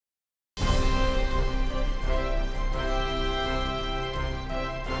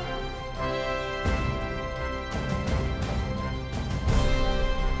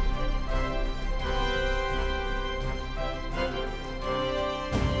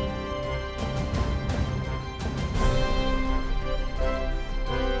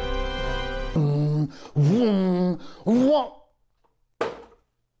Vroom, vroom.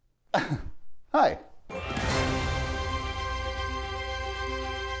 Hi.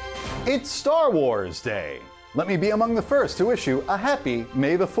 It's Star Wars Day. Let me be among the first to issue a happy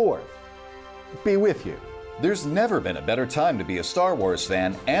May the 4th. Be with you. There's never been a better time to be a Star Wars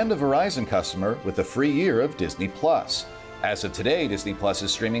fan and a Verizon customer with a free year of Disney Plus. As of today, Disney Plus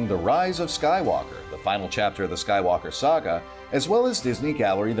is streaming The Rise of Skywalker, the final chapter of the Skywalker saga, as well as Disney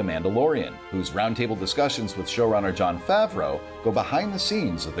Gallery The Mandalorian, whose roundtable discussions with showrunner Jon Favreau go behind the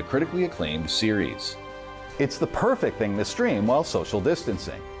scenes of the critically acclaimed series. It's the perfect thing to stream while social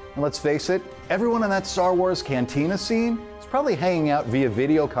distancing. And let's face it, everyone in that Star Wars cantina scene is probably hanging out via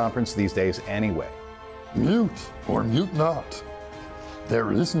video conference these days anyway. Mute or mute not.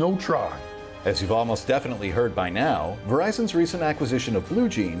 There is no try. As you've almost definitely heard by now, Verizon's recent acquisition of Blue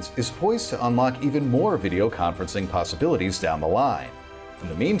Jeans is poised to unlock even more video conferencing possibilities down the line. In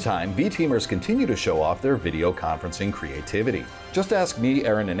the meantime, V-Teamers continue to show off their video conferencing creativity. Just ask me,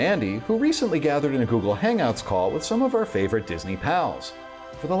 Aaron, and Andy, who recently gathered in a Google Hangouts call with some of our favorite Disney pals.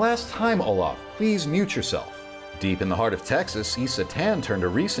 For the last time, Olaf, please mute yourself. Deep in the heart of Texas, Ysa Tan turned a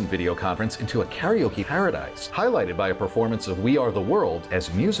recent video conference into a karaoke paradise, highlighted by a performance of We Are the World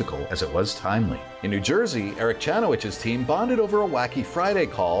as musical as it was timely. In New Jersey, Chanowich's team bonded over a Wacky Friday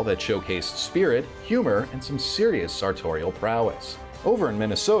call that showcased spirit, humor, and some serious sartorial prowess. Over in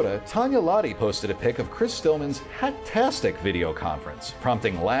Minnesota, Tanya Lahti posted a pic of Khris Stillman's hat-tastic video conference,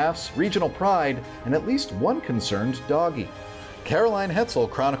 prompting laughs, regional pride, and at least one concerned doggy. Caroline Hetzel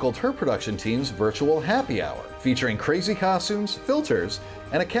chronicled her production team's virtual happy hour, featuring crazy costumes, filters,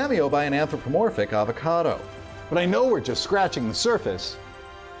 and a cameo by an anthropomorphic avocado. But I know we're just scratching the surface,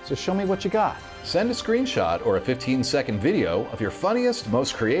 so show me what you got. Send a screenshot or a 15-second video of your funniest,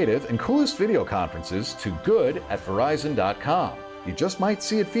 most creative, and coolest video conferences to good@verizon.com. You just might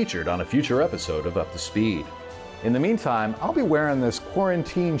see it featured on a future episode of Up to Speed. In the meantime, I'll be wearing this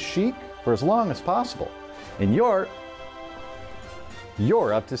quarantine chic for as long as possible. And you're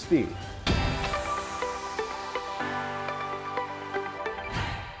up to speed.